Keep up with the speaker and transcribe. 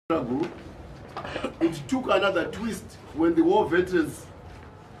struggle, it took another twist when the war veterans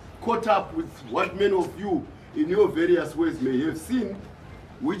caught up with what many of you in your various ways may have seen,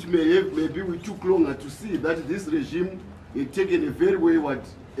 which maybe we took longer to see that this regime had taken a very wayward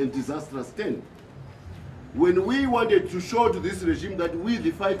and disastrous turn. When we wanted to show to this regime that we,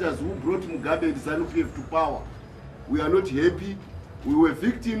 the fighters who brought Mugabe and ZANU-PF to power, we are not happy. We were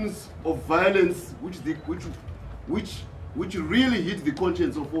victims of violence which really hit the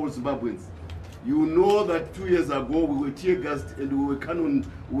conscience of all Zimbabweans. You know that 2 years ago we were tear-gassed and we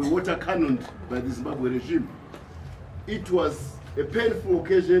were water cannoned by the Zimbabwe regime. It was a painful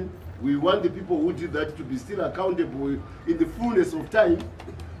occasion. We want the people who did that to be still accountable in the fullness of time.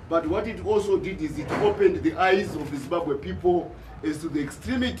 But what it also did is it opened the eyes of the Zimbabwe people as to the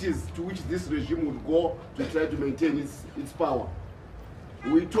extremities to which this regime would go to try to maintain its power.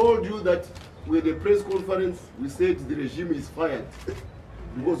 We told you that with a press conference, we said the regime is fired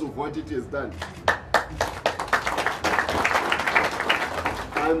because of what it has done.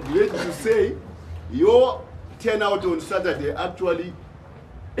 I'm glad to say your turnout on Saturday actually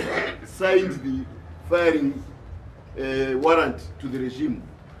signed the firing warrant to the regime.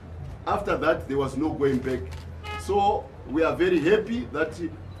 After that, there was no going back. So we are very happy that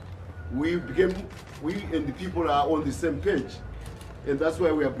we and the people are on the same page. And that's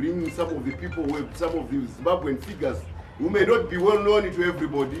why we are bringing some of the people, some of the Zimbabwean figures who may not be well known to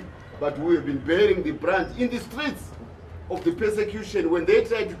everybody, but who have been bearing the brunt in the streets of the persecution. When they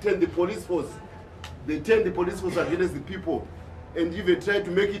try to turn the police force, they turn the police force against the people, and even try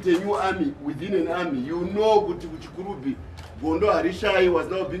to make it a new army within an army. You know, Kurubi, Gondo Harishai was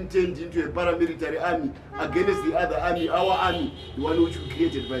now being turned into a paramilitary army against the other army, our army, the one which we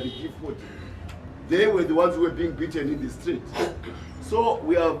created by the G40. They were the ones who were being beaten in the street. So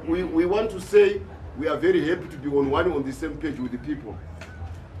we want to say we are very happy to be on the same page with the people.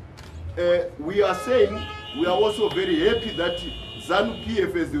 We are saying we are also very happy that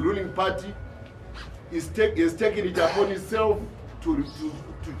ZANU-PF as the ruling party has taken it upon itself to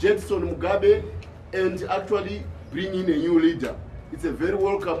jettison Mugabe and actually bring in a new leader. It's a very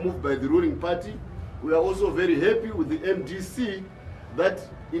welcome move by the ruling party. We are also very happy with the MDC that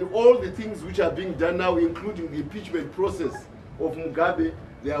in all the things which are being done now, including the impeachment process of Mugabe,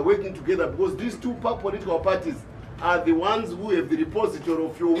 they are working together because these two political parties are the ones who have the repository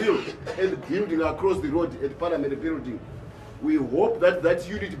of your will and the building across the road at Parliament building. We hope that that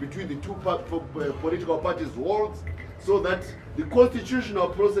unity between the two political parties holds so that the constitutional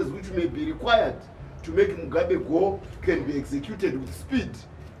process which may be required to make Mugabe go can be executed with speed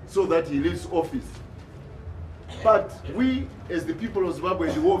so that he leaves office. But we, as the people of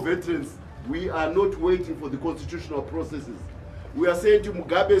Zimbabwe, the war veterans, we are not waiting for the constitutional processes. We are saying to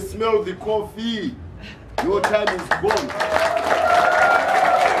Mugabe, smell the coffee. Your time is gone.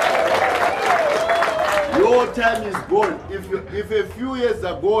 Your time is gone. If a few years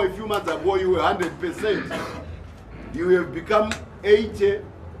ago, a few months ago, you were 100%, you have become 80,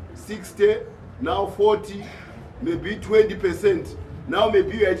 60, now 40, maybe 20%. Now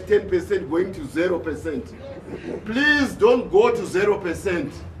maybe you're at 10% going to 0%. Please don't go to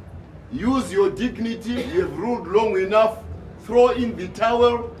 0%. Use your dignity. You have ruled long enough. Throw in the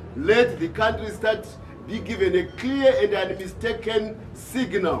towel. Let the country be given a clear and unmistaken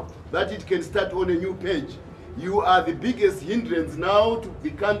signal that it can start on a new page. You are the biggest hindrance now to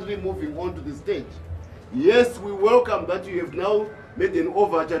the country moving on to the stage. Yes, we welcome that you have now made an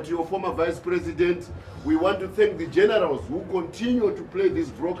overture to your former vice president. We want to thank the generals who continue to play this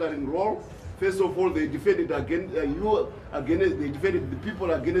brokering role. First of all, they defended they defended the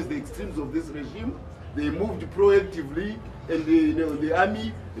people against the extremes of this regime. They moved proactively, and the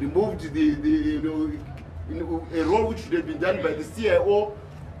army removed a role which should have been done by the CIO,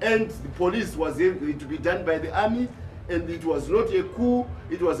 and the police was able to be done by the army, and it was not a coup,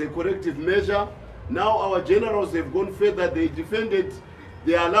 it was a corrective measure. Now our generals have gone further.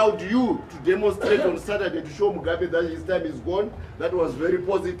 They allowed you to demonstrate on Saturday to show Mugabe that his time is gone. That was very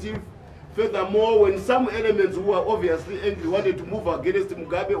positive. Furthermore, when some elements who were obviously angry wanted to move against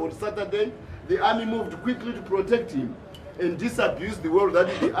Mugabe on Saturday, the army moved quickly to protect him and disabused the world that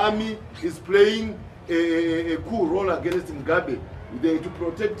the army is playing a coup role against Mugabe. To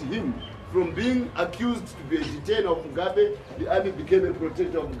protect him from being accused to be a detainer of Mugabe, the army became a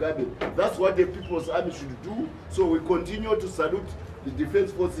protector of Mugabe. That's what the people's army should do. So we continue to salute the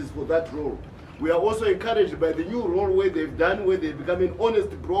defense forces for that role. We are also encouraged by the new role where they've become an honest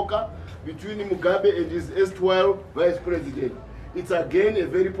broker between Mugabe and his erstwhile vice president. It's again a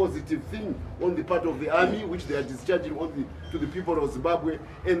very positive thing on the part of the army, which they are discharging to the people of Zimbabwe,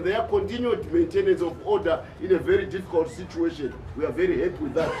 and their continued maintenance of order in a very difficult situation. We are very happy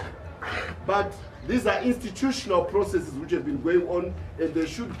with that. But these are institutional processes which have been going on, and they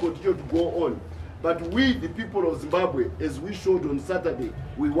should continue to go on. But we, the people of Zimbabwe, as we showed on Saturday,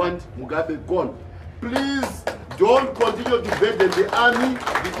 we want Mugabe gone. Please don't continue to burden the army,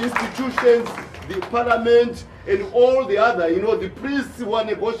 the institutions, the parliament, and all the other, the priests who are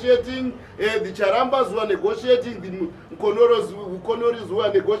negotiating, the Charambas who are negotiating, the Mkonoris who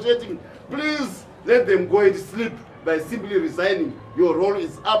are negotiating. Please let them go and sleep by simply resigning. Your role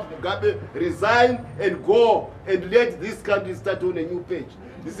is up, Mugabe. Resign and go and let this country start on a new page.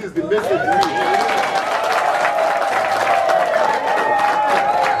 This is the message we have.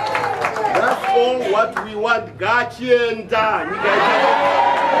 That's all what we want. Gachienda.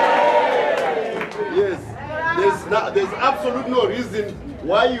 Yes. There's absolutely no reason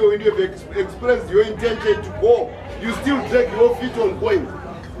why you have expressed your intention to go. You still drag your feet on going.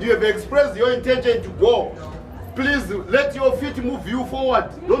 You have expressed your intention to go. Please let your feet move you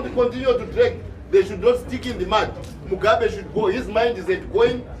forward. Don't continue to drag. They should not stick in the mud. Mugabe should go. His mind is at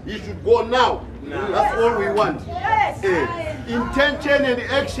going. He should go now. That's all we want. Intention and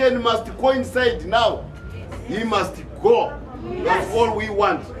action must coincide now. He must go. That's all we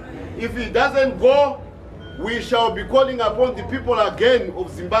want. If he doesn't go, we shall be calling upon the people again of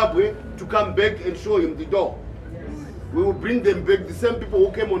Zimbabwe to come back and show him the door. We will bring them back, the same people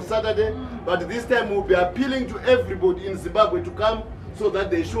who came on Saturday, but this time we'll be appealing to everybody in Zimbabwe to come so that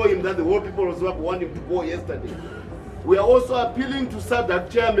they show him that the whole people of Zimbabwe want him to go yesterday. We are also appealing to SADC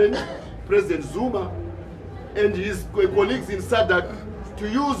chairman, President Zuma, and his colleagues in SADC to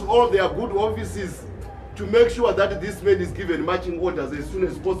use all their good offices to make sure that this man is given marching orders as soon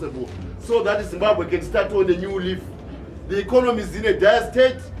as possible so that Zimbabwe can start on a new leaf. The economy is in a dire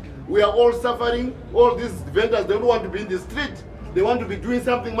state. We are all suffering. All these vendors, they don't want to be in the street. They want to be doing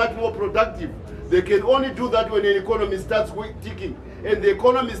something much more productive. They can only do that when the economy starts ticking. And the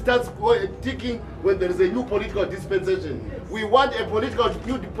economy starts ticking when there is a new political dispensation. We want a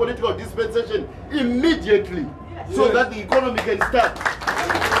new political dispensation immediately so that the economy can start.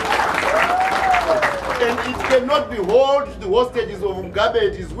 And it cannot be held to the hostages of Mugabe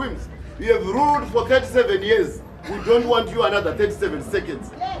and his whims. You have ruled for 37 years. We don't want you another 37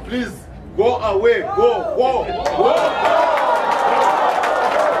 seconds. Please, go away. Go.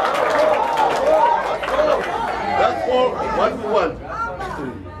 That's all what we want.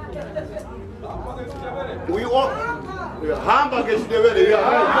 We all... Hamba keshidevele ya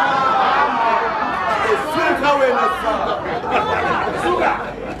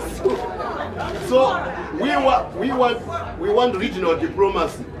So we want regional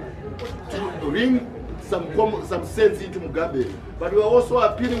diplomacy to bring some sense into Mugabe, but we are also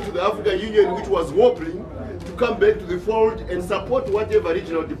appealing to the African Union, which was wobbling, to come back to the fold and support whatever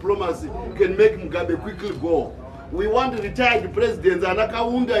regional diplomacy can make Mugabe quickly go. We want retired presidents,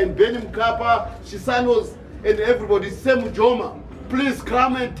 Anakaunda and Benny Mkapa, Shisanos, and everybody, Semu Joma. Please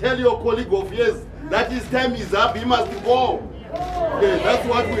come and tell your colleague of yours that his time is up, he must go. That's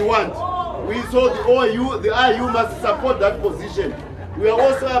what we want. We saw the IU must support that position. We are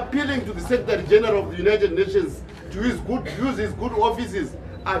also appealing to the Secretary General of the United Nations to use his good offices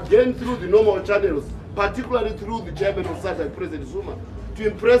again through the normal channels, particularly through the chairman of SADC, President Zuma, to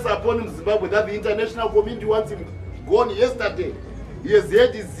impress upon Zimbabwe that the international community wants him gone yesterday. He has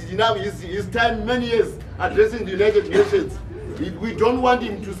had his time many years addressing the United Nations. We don't want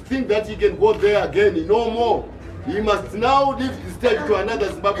him to think that he can go there again, no more. He must now leave the stage to another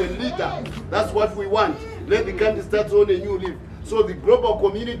Zimbabwean leader. That's what we want. Let the country start on a new leaf. So the global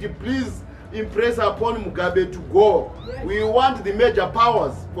community, please impress upon Mugabe to go. We want the major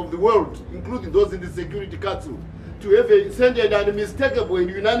powers of the world, including those in the Security Council, to send an unmistakable and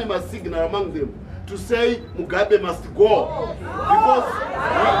unanimous signal among them to say Mugabe must go. Because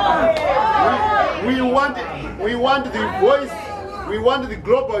we want the voice, we want the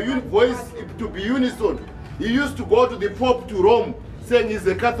global voice to be unison. He used to go to the Pope to Rome saying he's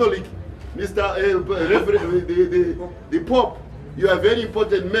a Catholic. Mr. Reverend, the Pope, you are a very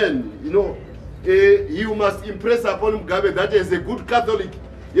important man, you know. You must impress upon Mugabe that as a good Catholic,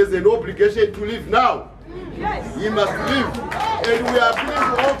 he has an obligation to live now. Yes. He must live. And we are appealing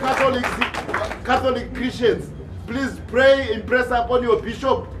to all Catholic Christians. Please pray, impress upon your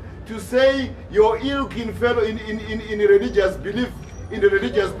bishop to say your ilk in religious belief, in the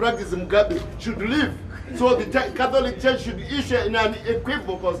religious practice Mugabe should live. So the Catholic Church should issue an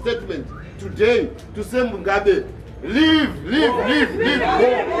unequivocal statement today to say Mugabe, live, go.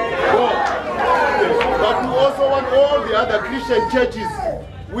 But we also want want all the other Christian churches.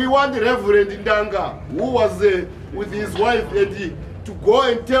 We want Reverend Ndanga, who was with his wife, to go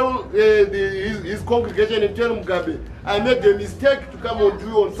and tell his congregation and tell Mugabe, I made the mistake to come on to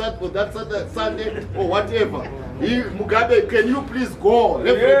you on that Sunday or whatever. Mugabe, can you please go?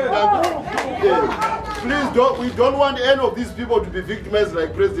 Reverend Ndanga. Please we don't want any of these people to be victimized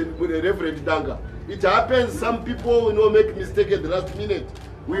like Reverend Ndanga. It happens, some people make mistakes at the last minute.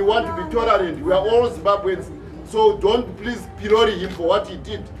 We want to be tolerant. We are all Zimbabweans. So don't please pillory him for what he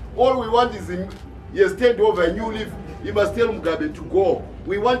did. All we want is he has taken over a new leaf. He must tell Mugabe to go.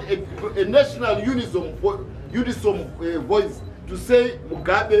 We want a national unison voice to say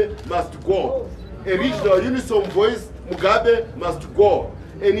Mugabe must go. A regional unison voice, Mugabe must go.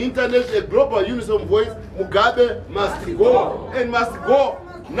 An international, a global unison voice, Mugabe must go. And must go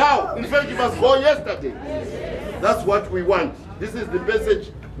now. In fact, he must go yesterday. That's what we want. This is the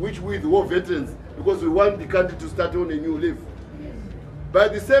message which we, the war veterans, because we want the country to start on a new leaf. By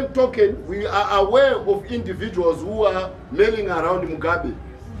the same token, we are aware of individuals who are milling around Mugabe,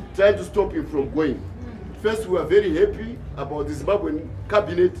 trying to stop him from going. First, we are very happy about the Zimbabwean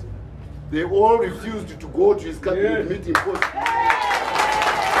cabinet. They all refused to go to his cabinet meeting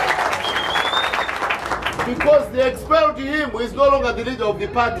because they expelled him. He's no longer the leader of the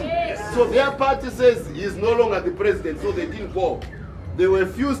party. So their party says he's no longer the president, so they didn't go. There were a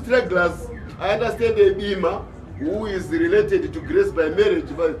few stragglers. I understand Bima, who is related to Grace by marriage,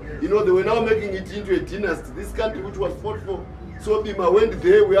 but they were now making it into a dynasty. This country which was fought for. So Bima went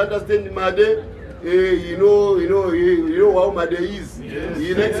there. We understand Made. You know how Made is.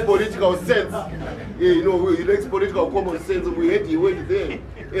 He likes political sense. He likes political common sense. We heard he went there,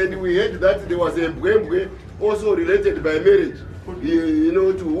 and we heard that there was a Mbwembwe also related by marriage. To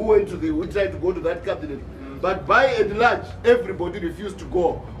who tried to go to that cabinet. But by and large, everybody refused to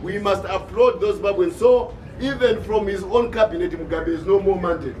go. We must applaud those Zimbabweans. So even from his own cabinet, Mugabe is no more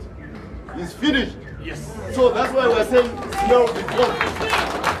mandate. He's finished. Yes. So that's why we're saying, smell the coffee.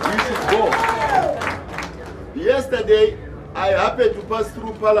 We should go. Yesterday, I happened to pass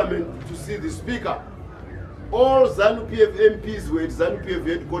through Parliament to see the Speaker. All ZANU-PF MPs were at ZANU-PF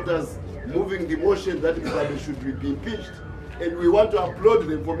headquarters moving the motion that Mugabe should be impeached. And we want to applaud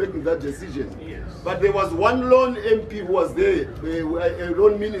them for making that decision. Yes. But there was one lone MP who was there, a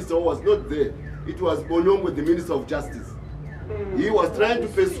lone minister who was not there. It was Bonyongwe, the Minister of Justice. He was trying to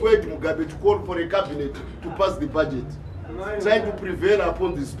persuade Mugabe to call for a cabinet to pass the budget, trying to prevail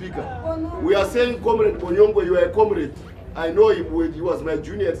upon the Speaker. We are saying, Comrade Bonyongwe, you are a comrade. I know him, he was my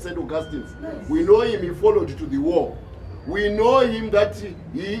junior at St. Augustine's. We know him, he followed to the war. We know him that he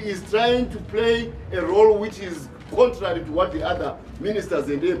is trying to play a role which is contrary to what the other ministers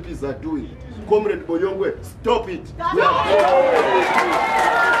and MPs are doing. Comrade Bonyongwe, stop it.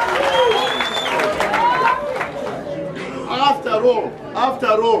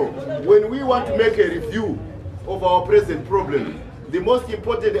 After all, when we want to make a review of our present problem, the most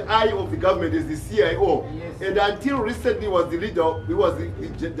important eye of the government is the CIO. Yes. And until recently was the leader, he was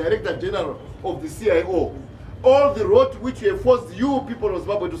the Director General of the CIO. All the road which have forced you people of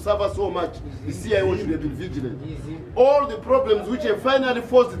Zimbabwe to suffer so much, the CIO should have been vigilant. All the problems which have finally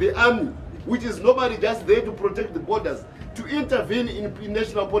forced the army, which is nobody just there to protect the borders, to intervene in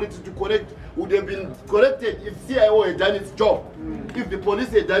national politics to correct, would have been corrected if CIO had done its job, if the police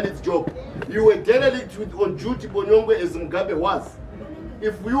had done its job. You were derelict on duty, Bonyongwe, as Mugabe was.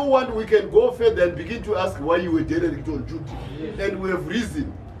 If you want, we can go further and begin to ask why you were derelict on duty. And we have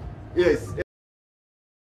reason. Yes,